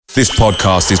This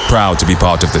podcast is proud to be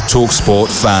part of the TalkSport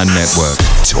Fan Network.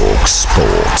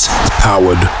 TalkSport.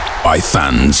 Powered by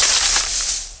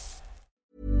fans.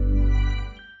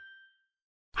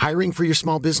 Hiring for your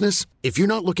small business? If you're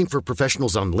not looking for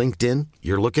professionals on LinkedIn,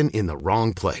 you're looking in the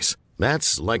wrong place.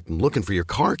 That's like looking for your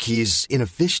car keys in a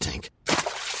fish tank.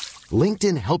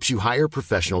 LinkedIn helps you hire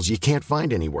professionals you can't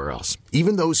find anywhere else,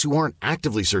 even those who aren't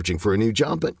actively searching for a new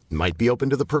job but might be open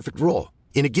to the perfect role.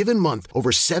 In a given month,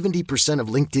 over 70% of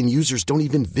LinkedIn users don't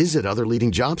even visit other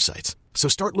leading job sites. So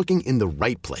start looking in the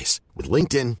right place. With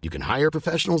LinkedIn, you can hire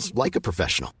professionals like a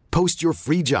professional. Post your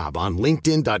free job on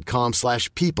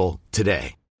linkedin.com/people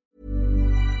today.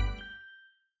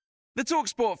 The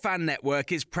TalkSport Fan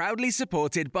Network is proudly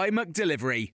supported by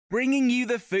McDelivery, bringing you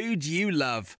the food you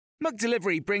love.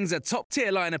 McDelivery brings a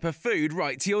top-tier lineup of food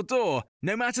right to your door.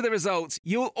 No matter the result,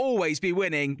 you'll always be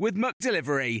winning with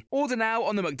McDelivery. Order now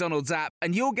on the McDonald's app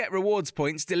and you'll get rewards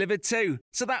points delivered too.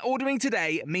 So that ordering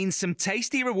today means some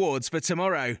tasty rewards for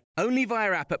tomorrow. Only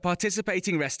via app at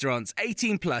participating restaurants.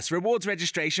 18 plus. Rewards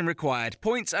registration required.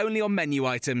 Points only on menu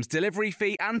items. Delivery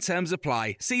fee and terms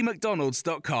apply. See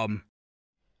mcdonalds.com.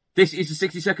 This is the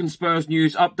 60-second Spurs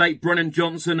news update. Brennan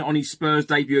Johnson on his Spurs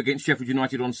debut against Sheffield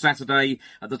United on Saturday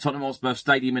at the Tottenham Hotspur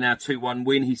Stadium in our 2-1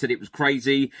 win. He said it was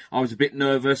crazy. I was a bit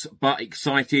nervous, but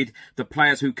excited. The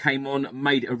players who came on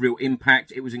made a real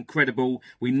impact. It was incredible.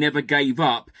 We never gave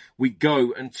up. We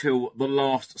go until the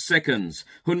last seconds.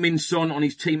 Heung-min Son on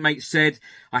his teammates said,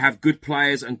 I have good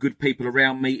players and good people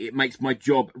around me. It makes my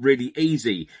job really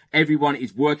easy. Everyone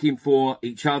is working for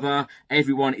each other.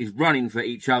 Everyone is running for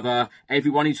each other.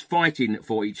 Everyone is fighting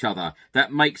for each other.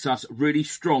 That makes us really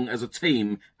strong as a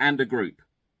team and a group.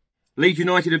 Leeds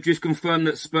United have just confirmed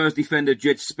that Spurs defender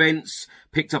Jed Spence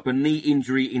picked up a knee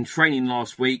injury in training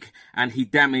last week and he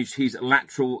damaged his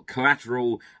lateral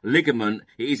collateral ligament.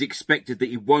 It is expected that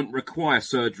he won't require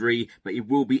surgery, but he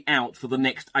will be out for the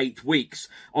next 8 weeks.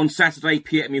 On Saturday,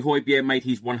 Pierre-Emile Højbjerg made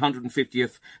his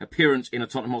 150th appearance in a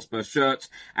Tottenham Hotspur shirt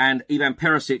and Ivan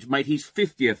Perisic made his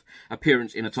 50th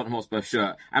appearance in a Tottenham Hotspur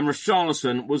shirt. And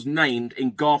Richarlison was named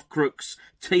in Garth Crooks'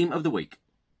 Team of the Week.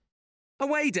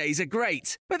 Away days are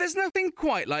great, but there's nothing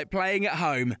quite like playing at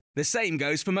home. The same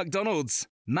goes for McDonald's.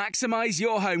 Maximise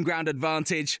your home ground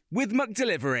advantage with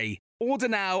McDelivery. Order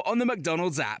now on the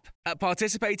McDonald's app. At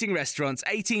participating restaurants,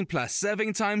 18 plus,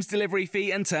 serving times, delivery fee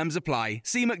and terms apply.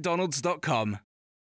 See mcdonalds.com.